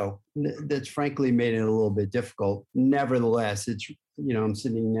to go. That's frankly made it a little bit difficult. Nevertheless, it's, I'm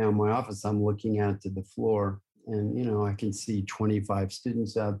sitting now in my office, I'm looking out to the floor and, I can see 25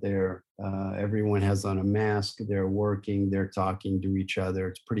 students out there. Everyone has on a mask, they're working, they're talking to each other.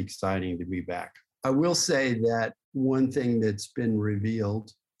 It's pretty exciting to be back. I will say that one thing that's been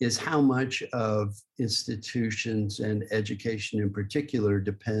revealed is how much of institutions and education in particular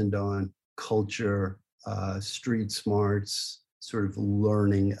depend on culture, street smarts, sort of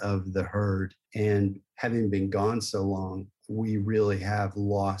learning of the herd. And having been gone so long, we really have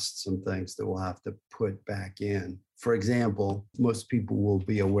lost some things that we'll have to put back in. For example, most people will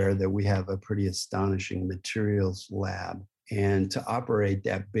be aware that we have a pretty astonishing materials lab. And to operate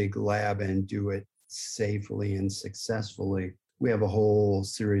that big lab and do it safely and successfully, we have a whole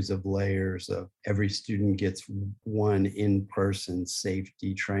series of layers of every student gets one in-person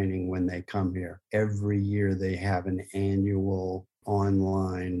safety training when they come here. Every year they have an annual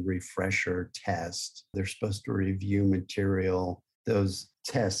online refresher test. They're supposed to review material. Those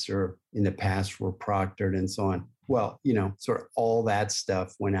tests are in the past were proctored and so on. Well, sort of all that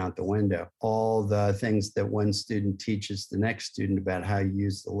stuff went out the window. All the things that one student teaches the next student about how you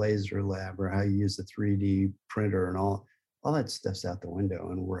use the laser lab or how you use the 3D printer and all that stuff's out the window,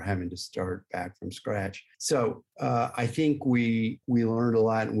 and we're having to start back from scratch. So I think we learned a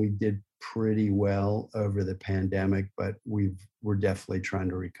lot, and we did pretty well over the pandemic, but we're definitely trying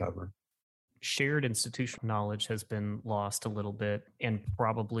to recover. Shared institutional knowledge has been lost a little bit, and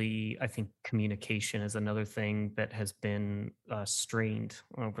probably I think communication is another thing that has been strained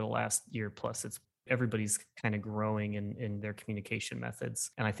over the last year plus. Everybody's kind of growing in their communication methods.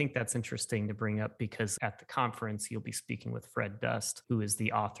 And I think that's interesting to bring up because at the conference, you'll be speaking with Fred Dust, who is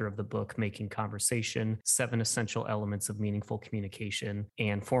the author of the book, Making Conversation, 7 Essential Elements of Meaningful Communication,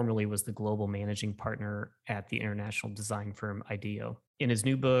 and formerly was the global managing partner at the international design firm IDEO. In his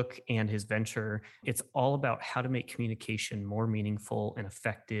new book and his venture, it's all about how to make communication more meaningful and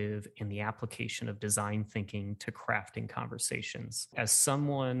effective in the application of design thinking to crafting conversations. As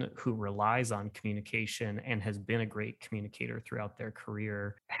someone who relies on communication and has been a great communicator throughout their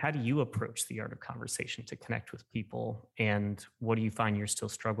career, how do you approach the art of conversation to connect with people? And what do you find you're still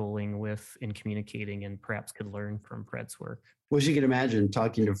struggling with in communicating and perhaps could learn from Fred's work? Well, as you can imagine,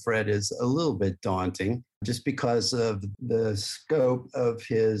 talking to Fred is a little bit daunting just because of the scope of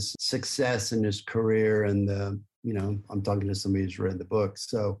his success in his career and I'm talking to somebody who's read the book.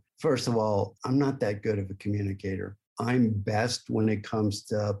 So first of all, I'm not that good of a communicator. I'm best when it comes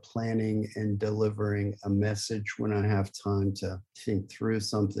to planning and delivering a message when I have time to think through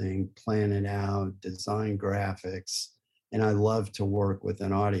something, plan it out, design graphics, and I love to work with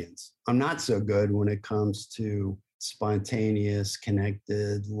an audience. I'm not so good when it comes to spontaneous,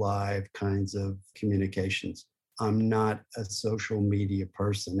 connected, live kinds of communications. I'm not a social media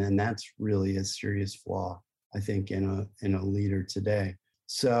person, and that's really a serious flaw, I think, in a leader today.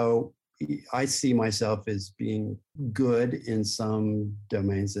 So I see myself as being good in some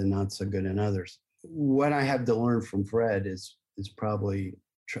domains and not so good in others. What I have to learn from Fred is probably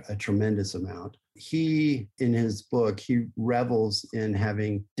a tremendous amount. He, in his book, he revels in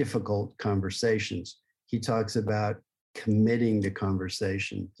having difficult conversations. He talks about committing to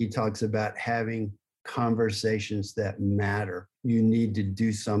conversation. He talks about having conversations that matter. You need to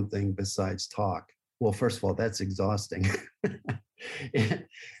do something besides talk. Well, first of all, that's exhausting.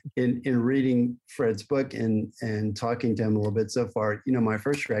 in reading Fred's book and talking to him a little bit so far, my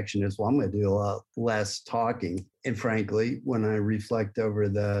first reaction is, well, I'm going to do a lot less talking. And frankly, when I reflect over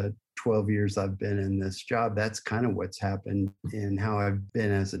the 12 years I've been in this job, that's kind of what's happened in how I've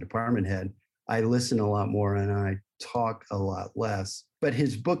been as a department head. I listen a lot more and I talk a lot less. But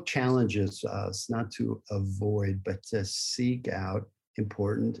his book challenges us not to avoid, but to seek out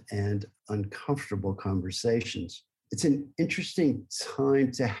important and uncomfortable conversations. It's an interesting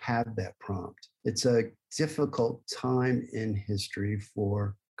time to have that prompt. It's a difficult time in history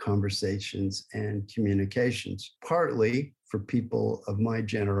for conversations and communications. Partly for people of my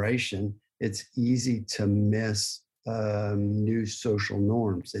generation, it's easy to miss new social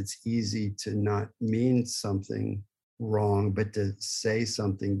norms. It's easy to not mean something wrong, but to say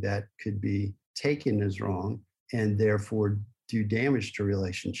something that could be taken as wrong and therefore do damage to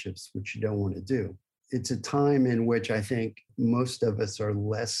relationships, which you don't want to do. It's a time in which I think most of us are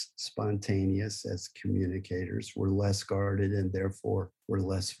less spontaneous as communicators. We're less guarded and therefore we're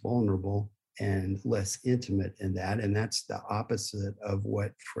less vulnerable and less intimate in that. And that's the opposite of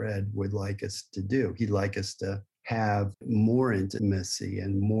what Fred would like us to do. He'd like us to have more intimacy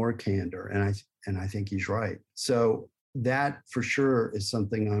and more candor. And I think he's right. So that for sure is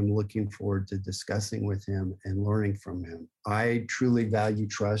something I'm looking forward to discussing with him and learning from him. I truly value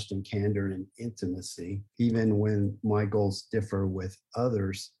trust and candor and intimacy, even when my goals differ with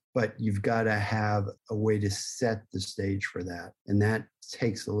others. But you've got to have a way to set the stage for that. And that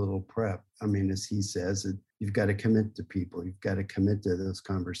takes a little prep. I mean, as he says, you've got to commit to people. You've got to commit to those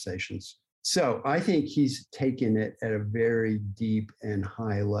conversations. So I think he's taken it at a very deep and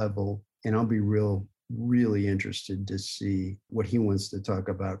high level. And I'll be really interested to see what he wants to talk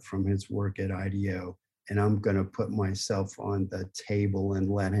about from his work at IDEO. And I'm going to put myself on the table and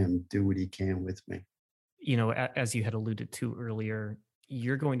let him do what he can with me. As you had alluded to earlier,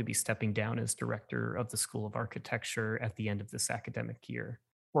 you're going to be stepping down as director of the School of Architecture at the end of this academic year.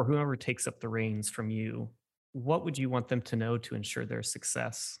 For whoever takes up the reins from you, what would you want them to know to ensure their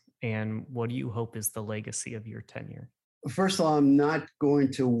success? And what do you hope is the legacy of your tenure? First of all, I'm not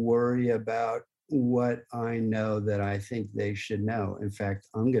going to worry about what I know that I think they should know. In fact,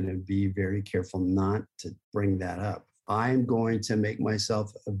 I'm going to be very careful not to bring that up. I'm going to make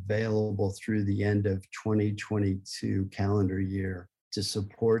myself available through the end of 2022 calendar year to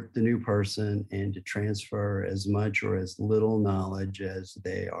support the new person and to transfer as much or as little knowledge as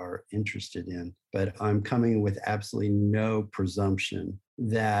they are interested in. But I'm coming with absolutely no presumption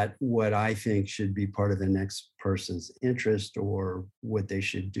that what I think should be part of the next person's interest or what they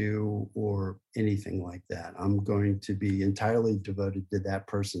should do or anything like that. I'm going to be entirely devoted to that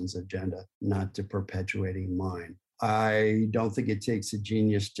person's agenda, not to perpetuating mine. I don't think it takes a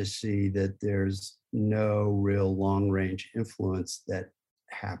genius to see that there's no real long-range influence that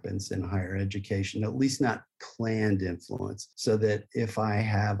happens in higher education, at least not planned influence, so that if I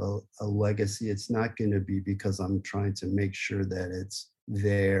have a legacy, it's not going to be because I'm trying to make sure that it's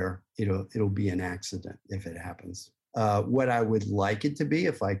there. It'll be an accident if it happens. What I would like it to be,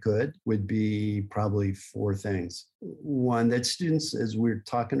 if I could, would be probably four things. One, that students, as we were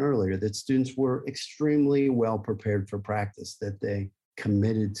talking earlier, that students were extremely well prepared for practice, that they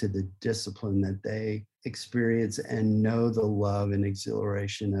committed to the discipline, that they experience and know the love and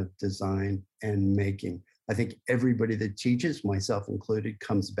exhilaration of design and making. I think everybody that teaches, myself included,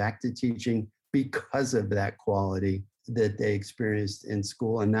 comes back to teaching because of that quality that they experienced in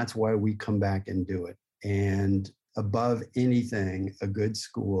school. And that's why we come back and do it. And above anything, a good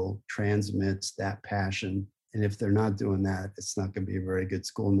school transmits that passion. And if they're not doing that, it's not going to be a very good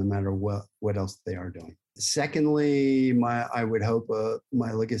school, no matter what else they are doing. Secondly, I would hope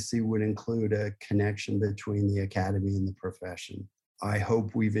my legacy would include a connection between the academy and the profession. I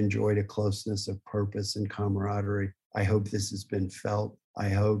hope we've enjoyed a closeness of purpose and camaraderie. I hope this has been felt. I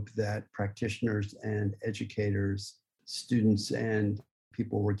hope that practitioners and educators, students and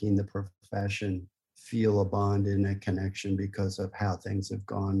people working in the profession feel a bond and a connection because of how things have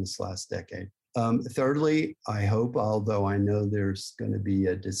gone this last decade. Thirdly, I hope, although I know there's going to be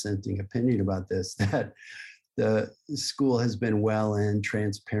a dissenting opinion about this, that the school has been well and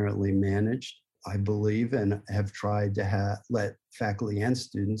transparently managed. I believe and have tried to let faculty and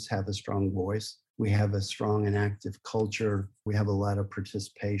students have a strong voice. We have a strong and active culture. We have a lot of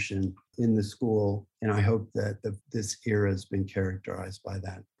participation in the school. And I hope that this era has been characterized by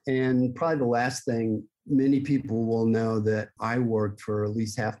that. And probably the last thing, many people will know that I worked for at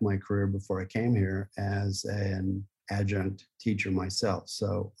least half my career before I came here as an adjunct teacher myself.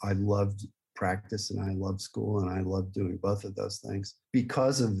 So I loved practice and I love school and I love doing both of those things.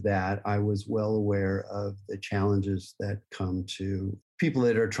 Because of that, I was well aware of the challenges that come to people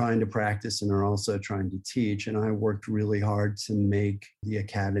that are trying to practice and are also trying to teach. And I worked really hard to make the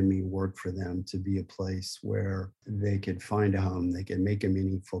academy work for them, to be a place where they could find a home, they could make a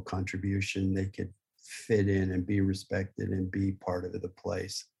meaningful contribution, they could fit in and be respected and be part of the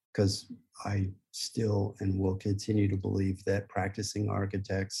place. Because I still and will continue to believe that practicing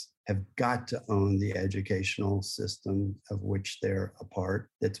architects have got to own the educational system of which they're a part,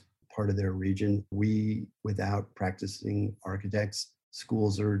 that's part of their region. We, without practicing architects,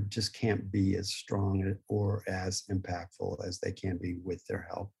 schools just can't be as strong or as impactful as they can be with their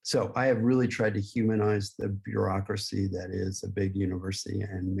help. So I have really tried to humanize the bureaucracy that is a big university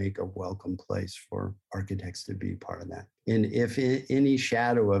and make a welcome place for architects to be part of that. And if any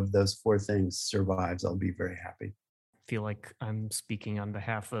shadow of those four things survives, I'll be very happy. Feel like I'm speaking on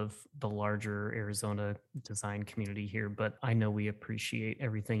behalf of the larger Arizona design community here, but I know we appreciate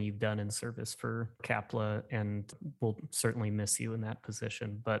everything you've done in service for CAPLA, and we'll certainly miss you in that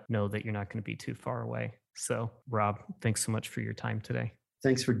position, but know that you're not going to be too far away. So, Rob, thanks so much for your time today.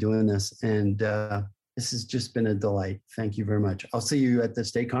 Thanks for doing this. And this has just been a delight. Thank you very much. I'll see you at the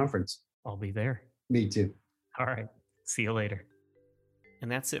state conference. I'll be there. Me too. All right. See you later.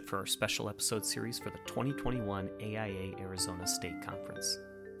 And that's it for our special episode series for the 2021 AIA Arizona State Conference.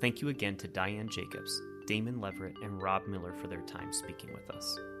 Thank you again to Diane Jacobs, Damon Leverett, and Rob Miller for their time speaking with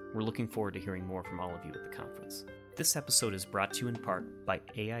us. We're looking forward to hearing more from all of you at the conference. This episode is brought to you in part by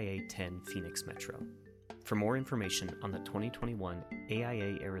AIA 10 Phoenix Metro. For more information on the 2021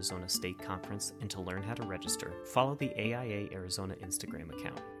 AIA Arizona State Conference and to learn how to register, follow the AIA Arizona Instagram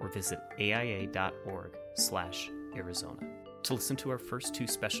account or visit aia.org/Arizona. To listen to our first two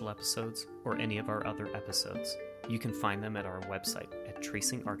special episodes or any of our other episodes, you can find them at our website at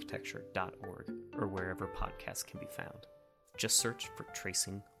tracingarchitecture.org or wherever podcasts can be found. Just search for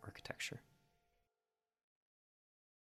Tracing Architecture.